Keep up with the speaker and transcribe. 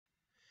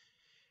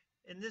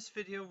In this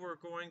video, we're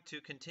going to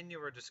continue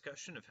our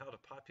discussion of how to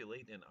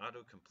populate an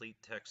autocomplete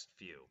text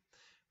view.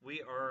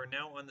 We are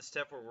now on the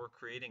step where we're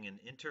creating an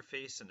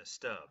interface and a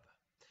stub.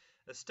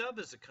 A stub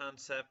is a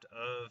concept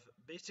of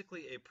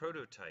basically a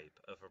prototype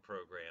of a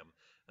program,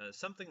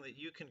 something that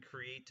you can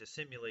create to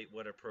simulate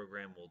what a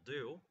program will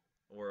do,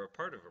 or a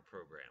part of a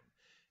program.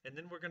 And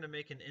then we're going to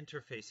make an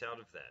interface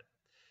out of that.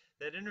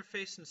 That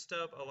interface and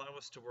stub allow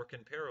us to work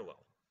in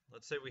parallel.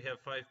 Let's say we have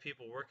 5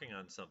 people working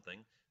on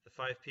something. The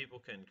 5 people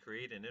can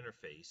create an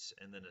interface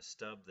and then a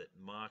stub that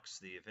mocks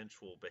the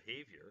eventual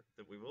behavior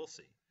that we will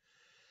see.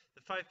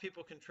 The 5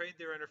 people can trade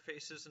their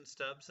interfaces and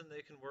stubs, and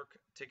they can work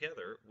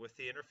together, with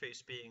the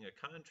interface being a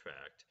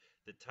contract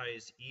that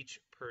ties each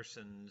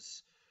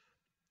person's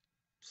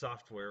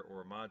software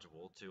or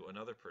module to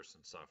another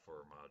person's software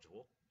or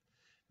module.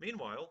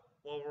 Meanwhile,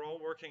 while we're all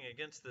working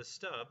against this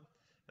stub,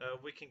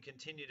 we can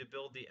continue to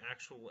build the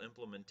actual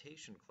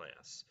implementation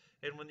class.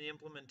 And when the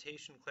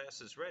implementation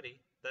class is ready,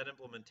 that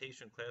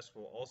implementation class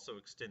will also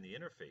extend the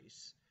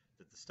interface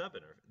that the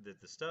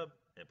stub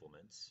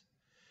implements.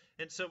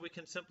 And so we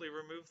can simply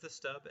remove the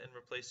stub and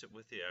replace it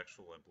with the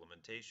actual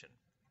implementation.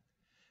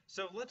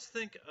 So let's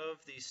think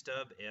of the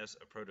stub as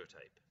a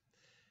prototype.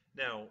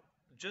 Now,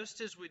 just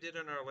as we did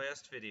in our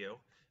last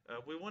video,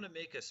 we want to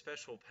make a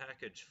special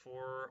package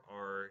for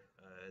our,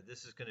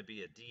 this is going to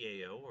be a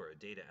DAO, or a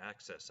data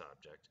access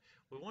object.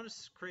 We want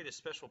to create a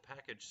special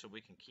package so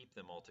we can keep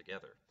them all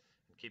together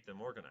and keep them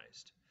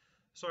organized.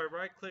 So I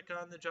right-click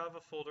on the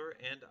Java folder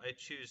and I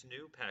choose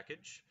New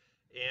Package,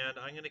 and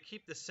I'm going to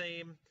keep the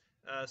same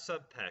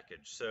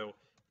sub-package. So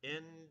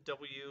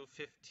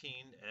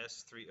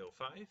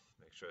NW15S305,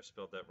 make sure I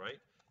spelled that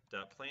right,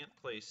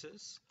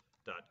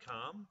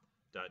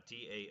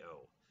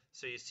 .plantplaces.com.dao.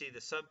 So you see the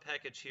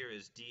sub-package here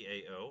is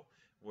DAO,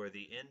 where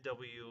the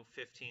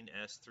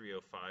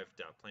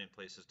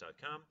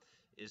NW15S305.plantplaces.com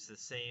is the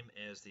same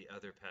as the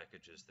other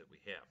packages that we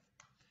have.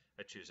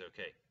 I choose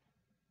OK.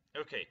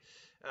 OK,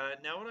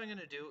 now what I'm going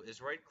to do is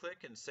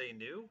right-click and say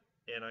New,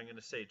 and I'm going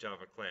to say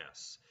Java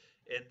class.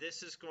 And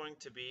this is going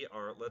to be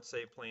our, let's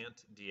say,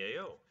 plant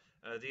DAO.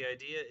 The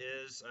idea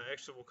is,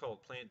 actually we'll call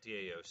it plant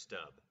DAO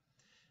stub.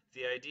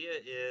 The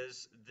idea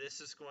is this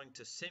is going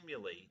to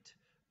simulate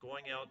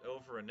going out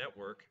over a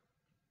network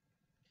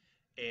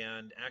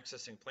and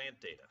accessing plant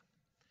data.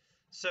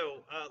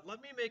 So let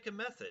me make a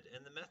method,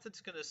 and the method's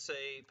going to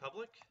say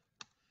public,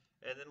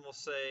 and then we'll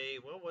say,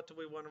 well, what do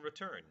we want to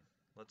return?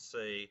 Let's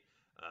say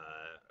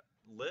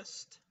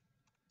list,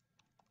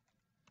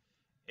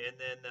 and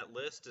then that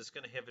list is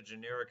going to have a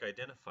generic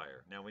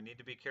identifier. Now we need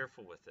to be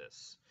careful with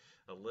this.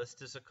 A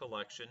list is a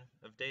collection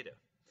of data,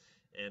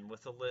 and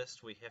with a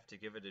list we have to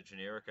give it a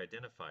generic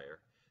identifier.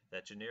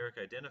 That generic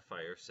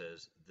identifier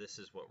says this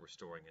is what we're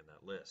storing in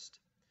that list.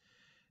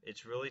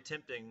 It's really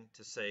tempting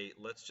to say,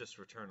 let's just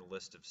return a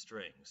list of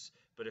strings.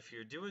 But if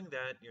you're doing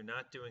that, you're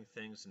not doing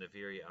things in a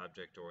very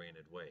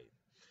object-oriented way.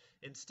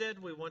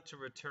 Instead, we want to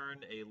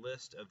return a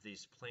list of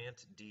these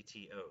plant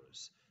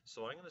DTOs.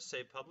 So I'm going to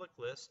say public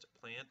list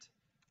plant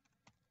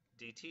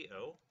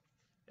DTO,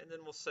 and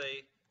then we'll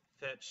say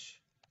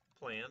fetch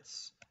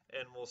plants,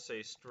 and we'll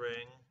say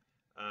string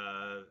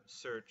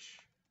search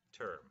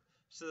term.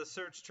 So the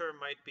search term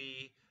might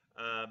be,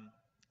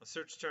 a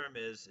search term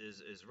is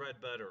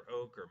redbud or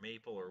oak or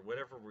maple or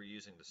whatever we're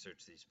using to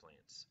search these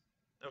plants.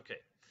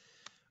 Okay,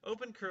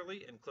 open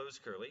curly and close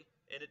curly,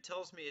 and it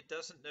tells me it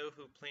doesn't know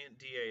who plant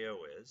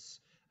DAO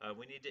is.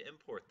 We need to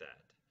import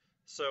that.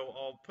 So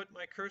I'll put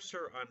my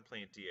cursor on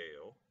plant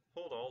DAO,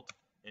 hold Alt,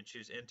 and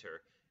choose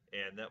Enter,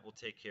 and that will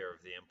take care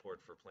of the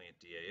import for plant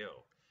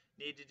DAO.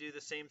 Need to do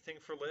the same thing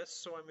for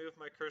list, so I move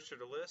my cursor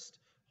to list,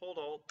 hold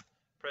Alt,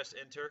 press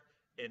Enter,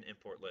 and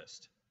import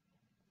list.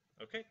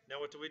 Okay, now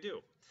what do we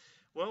do?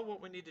 Well,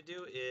 what we need to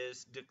do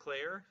is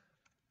declare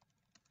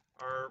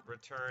our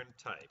return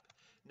type.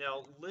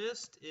 Now,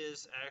 list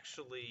is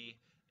actually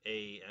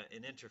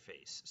an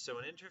interface. So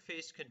an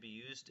interface can be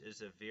used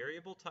as a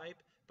variable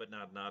type, but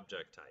not an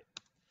object type.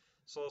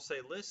 So I'll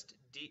say list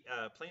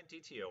plant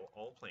DTO,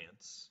 all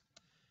plants,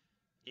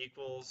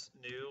 equals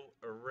new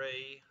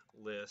array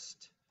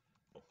list.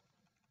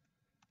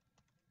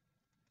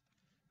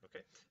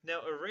 Okay,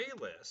 now array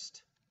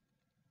list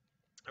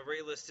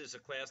is a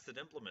class that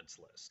implements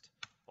list.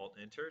 Alt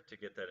Enter to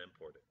get that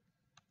imported.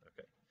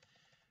 Okay,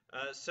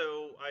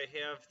 so I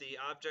have the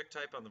object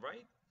type on the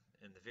right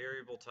and the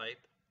variable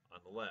type on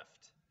the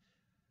left.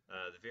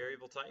 The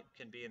variable type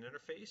can be an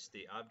interface.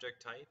 The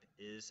object type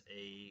is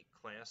a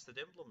class that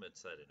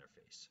implements that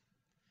interface.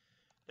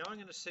 Now I'm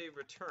going to say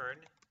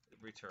return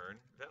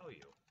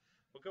value.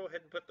 We'll go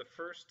ahead and put the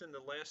first and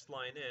the last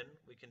line in.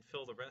 We can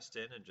fill the rest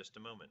in just a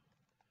moment.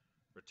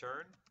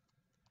 Return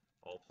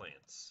all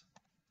plants.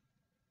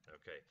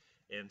 Okay,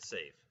 and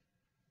save.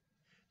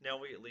 Now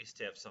we at least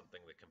have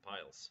something that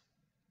compiles.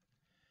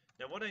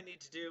 Now what I need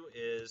to do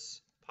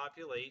is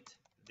populate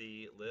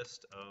the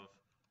list of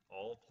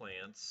all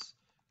plants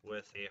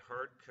with a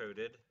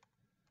hard-coded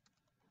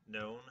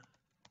known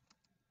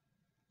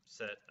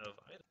set of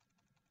items,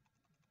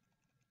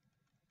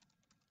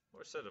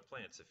 or set of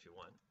plants if you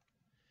want.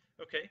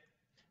 Okay,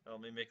 Let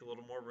me make a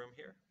little more room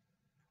here.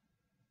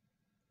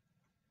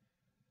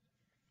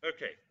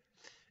 Okay,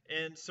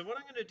 and so what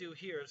I'm going to do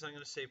here is I'm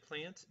going to say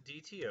plant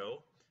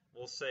DTO.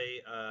 We'll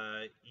say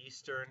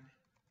Eastern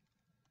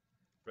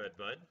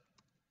Redbud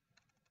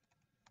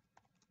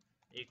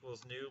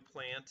equals new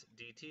plant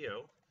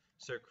DTO.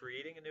 So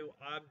creating a new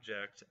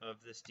object of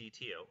this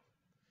DTO.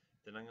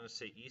 Then I'm going to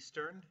say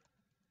Eastern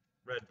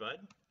Redbud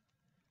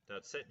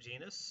dot set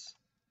genus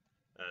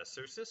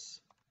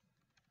Cercis,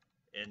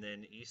 and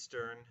then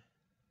Eastern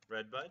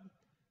Redbud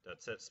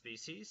dot set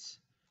species,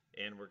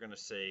 and we're going to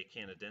say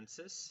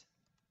Canadensis.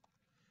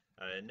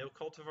 No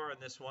cultivar in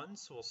this one,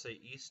 so we'll say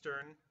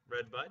Eastern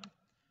Redbud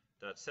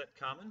dot set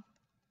common,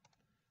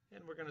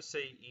 and we're going to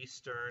say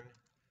Eastern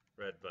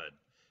Redbud.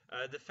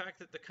 The fact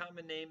that the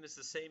common name is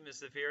the same as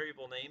the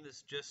variable name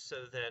is just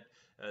so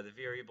that the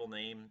variable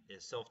name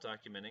is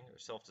self-documenting or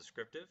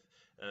self-descriptive.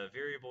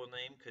 Variable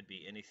name could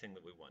be anything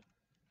that we want.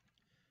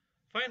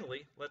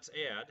 Finally, let's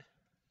add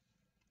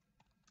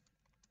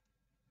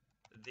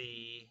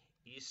the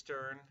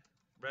Eastern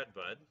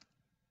Redbud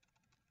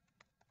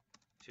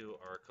to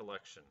our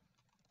collection.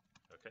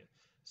 Okay,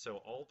 so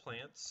all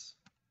plants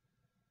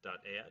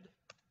dot add,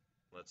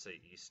 let's say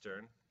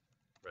Eastern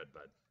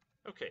Redbud.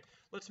 Okay,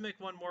 let's make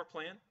one more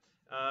plant.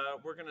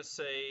 We're going to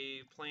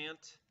say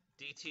plant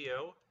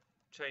DTO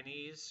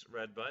Chinese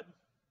Redbud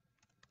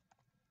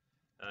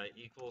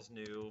equals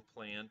new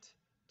plant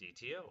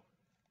DTO.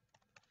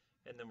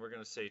 And then we're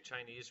going to say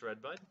Chinese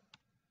Redbud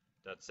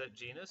dot set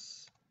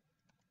genus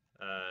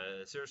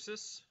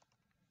Cercis.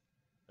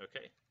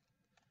 Okay,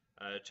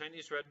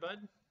 Chinese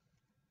Redbud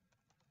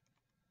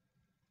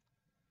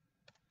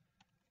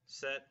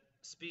set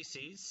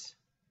species,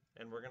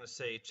 and we're going to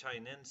say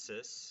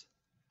Chinensis,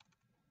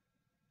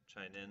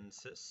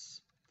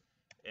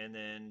 and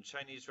then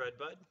Chinese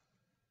Redbud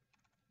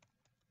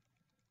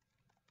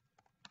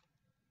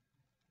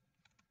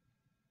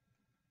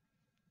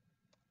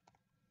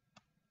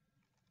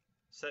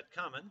set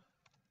common,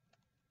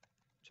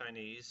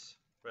 Chinese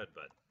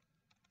Redbud.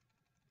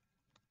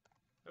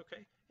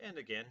 Okay, and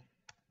again,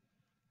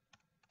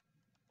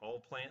 all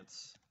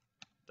plants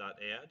dot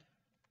add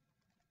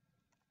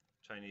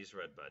Chinese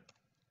Redbud.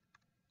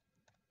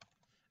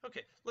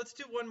 Okay, let's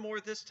do one more,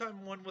 this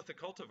time one with a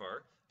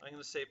cultivar. I'm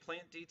going to say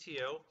plant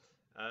DTO.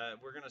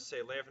 We're going to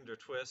say Lavender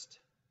Twist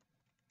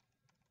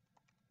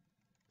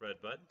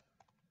Redbud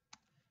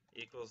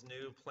equals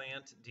new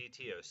plant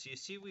DTO. So you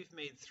see we've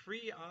made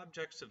 3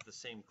 objects of the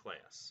same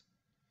class.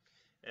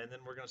 And then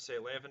we're going to say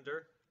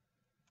Lavender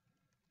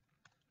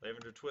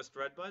Twist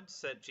Redbud,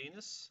 set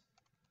genus.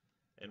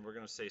 And we're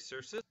going to say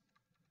Cercis,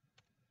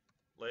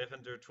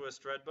 Lavender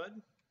Twist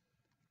Redbud,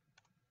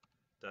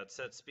 dot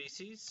set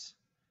species.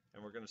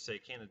 And we're going to say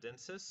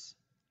Canadensis,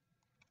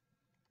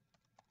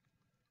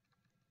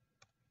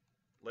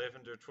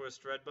 Lavender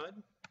Twist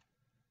Redbud,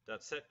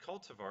 dot set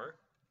cultivar,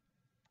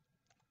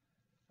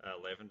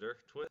 Lavender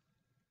Twist.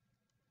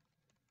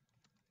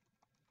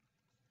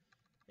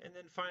 And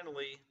then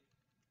finally,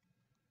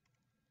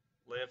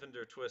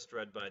 Lavender Twist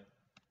Redbud,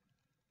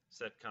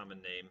 set common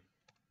name,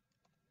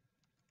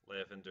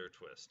 Lavender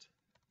Twist.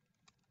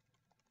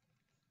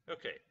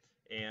 Okay,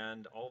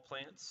 and all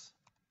plants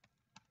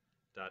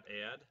dot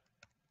add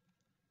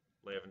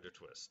Lavender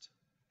Twist.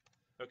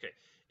 Okay,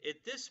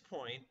 at this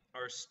point,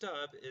 our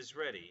stub is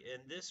ready,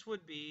 and this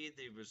would be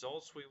the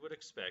results we would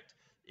expect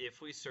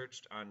if we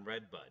searched on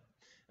Redbud.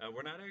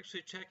 We're not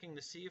actually checking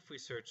to see if we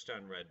searched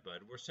on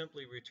Redbud, we're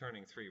simply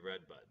returning 3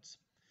 Redbuds.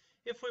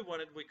 If we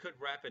wanted, we could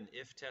wrap an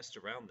if test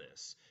around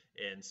this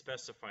and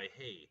specify,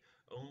 hey,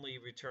 only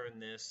return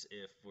this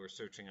if we're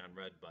searching on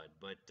Redbud,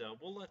 but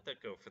we'll let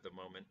that go for the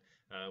moment.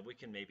 We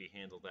can maybe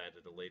handle that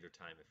at a later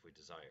time if we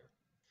desire.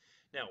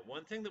 Now,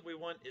 one thing that we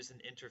want is an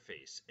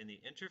interface, and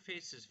the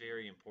interface is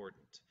very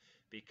important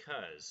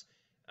because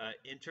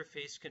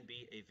interface can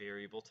be a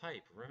variable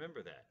type.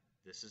 Remember that.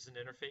 This is an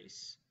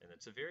interface, and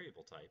it's a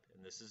variable type,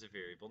 and this is a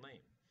variable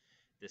name.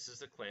 This is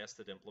the class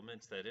that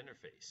implements that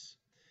interface.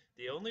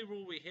 The only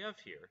rule we have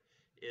here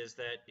is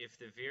that if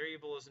the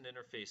variable is an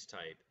interface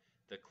type,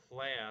 the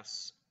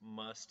class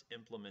must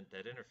implement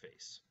that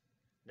interface.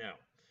 Now,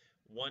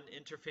 one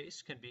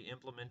interface can be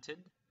implemented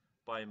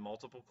by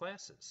multiple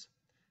classes.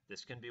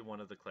 This can be one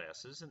of the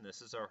classes, and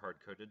this is our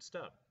hard-coded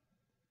stub.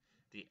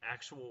 The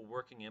actual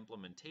working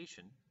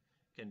implementation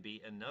can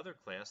be another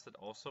class that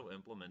also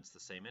implements the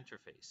same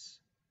interface.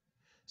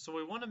 So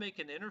we want to make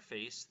an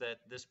interface that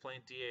this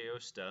plant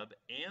DAO stub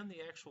and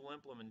the actual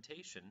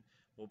implementation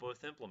will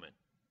both implement.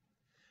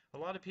 A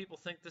lot of people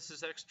think this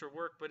is extra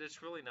work, but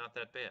it's really not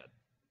that bad.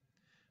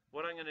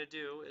 What I'm going to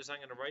do is I'm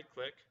going to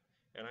right-click,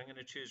 and I'm going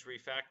to choose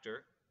Refactor,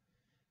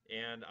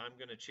 and I'm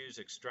going to choose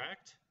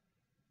Extract,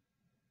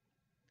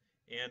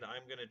 and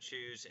I'm going to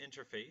choose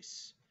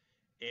Interface,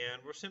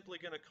 and we're simply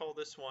going to call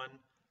this one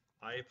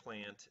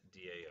iPlant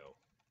DAO.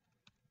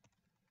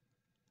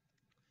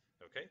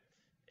 Okay,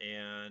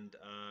 and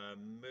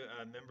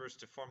members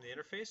to form the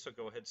interface, so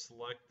go ahead,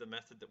 select the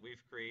method that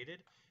we've created,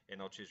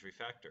 and I'll choose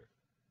Refactor.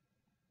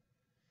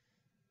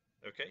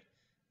 Okay,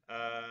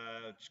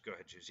 just go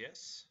ahead, choose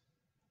yes.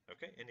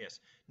 Okay, and yes.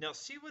 Now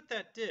see what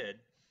that did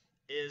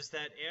is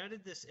that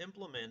added this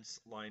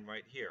implements line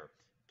right here.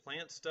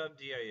 Plant stub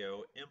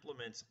DIO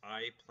implements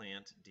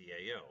iPlant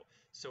DAO.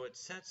 So it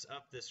sets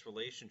up this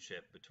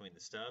relationship between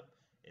the stub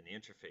and the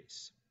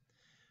interface.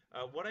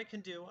 What I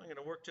can do, I'm going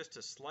to work just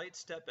a slight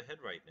step ahead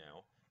right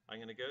now. I'm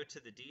going to go to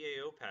the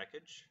DAO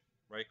package,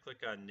 right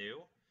click on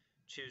new,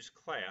 choose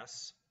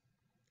class,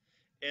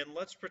 and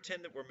let's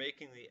pretend that we're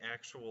making the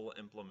actual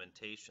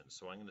implementation.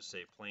 So I'm going to say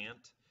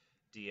plant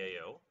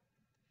DAO,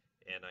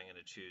 and I'm going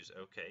to choose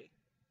OK.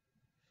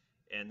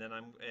 And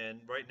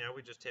right now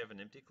we just have an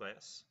empty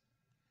class,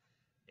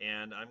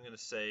 and I'm going to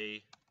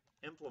say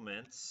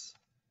implements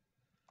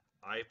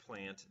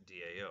iPlant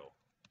DAO.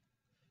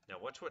 Now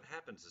watch what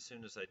happens as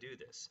soon as I do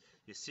this.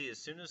 You see, as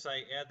soon as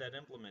I add that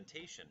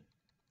implementation,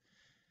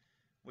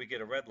 we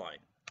get a red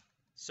line.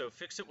 So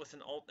fix it with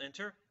an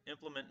Alt-Enter,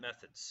 implement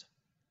methods.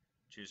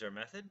 Choose our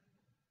method,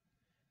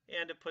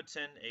 and it puts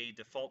in a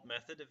default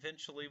method.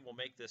 Eventually we'll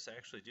make this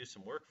actually do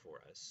some work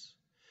for us.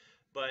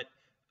 But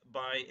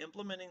by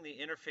implementing the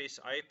interface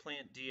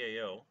iPlant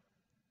DAO,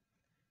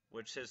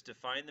 which says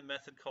define the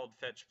method called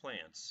fetch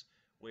plants,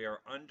 we are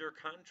under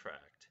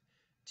contract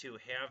to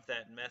have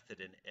that method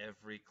in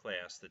every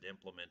class that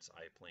implements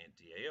iPlant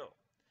DAO.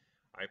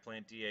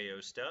 iPlant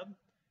DAO stub,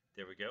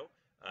 there we go,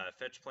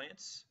 fetch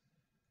plants,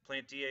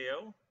 plant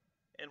DAO,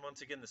 and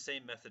once again the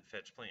same method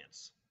fetch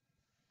plants.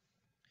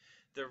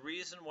 The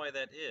reason why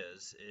that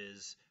is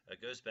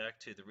goes back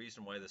to the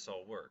reason why this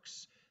all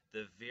works.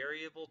 The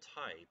variable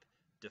type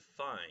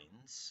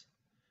defines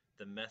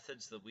the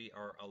methods that we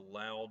are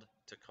allowed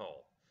to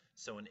call.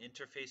 So an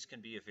interface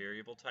can be a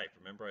variable type.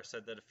 Remember I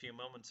said that a few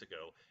moments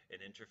ago, an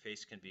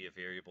interface can be a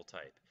variable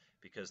type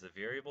because the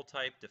variable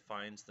type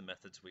defines the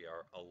methods we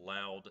are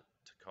allowed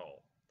to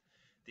call.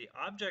 The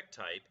object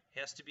type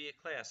has to be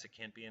a class, it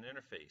can't be an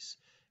interface,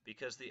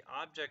 because the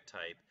object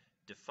type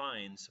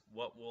defines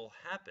what will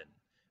happen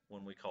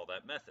when we call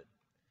that method.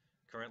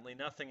 Currently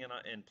nothing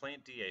in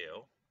plant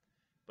DAO,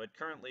 but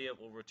currently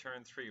it will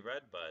return 3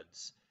 red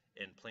buds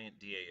in plant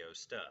DAO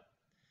stub.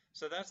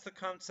 So that's the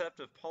concept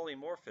of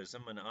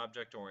polymorphism in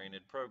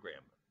object-oriented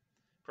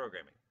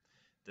programming.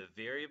 The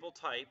variable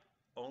type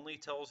only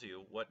tells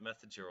you what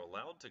methods you're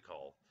allowed to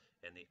call,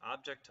 and the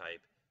object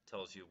type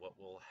tells you what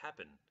will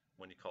happen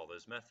when you call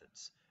those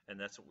methods. And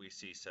that's what we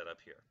see set up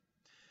here.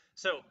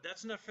 So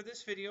that's enough for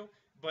this video,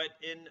 but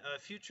in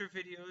future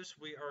videos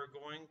we are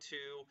going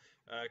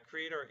to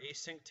create our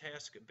async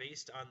task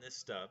based on this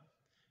stub.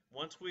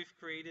 Once we've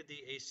created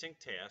the async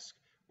task,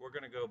 we're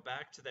going to go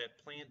back to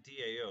that plant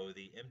DAO,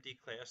 the empty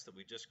class that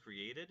we just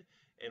created,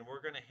 and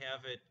we're going to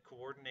have it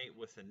coordinate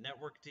with the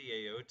network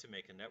DAO to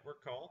make a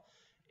network call,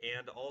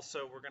 and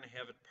also we're going to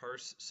have it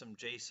parse some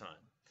JSON.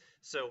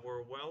 So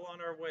we're well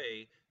on our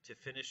way to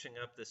finishing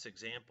up this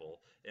example,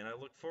 and I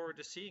look forward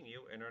to seeing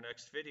you in our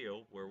next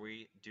video where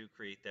we do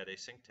create that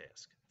async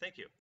task. Thank you.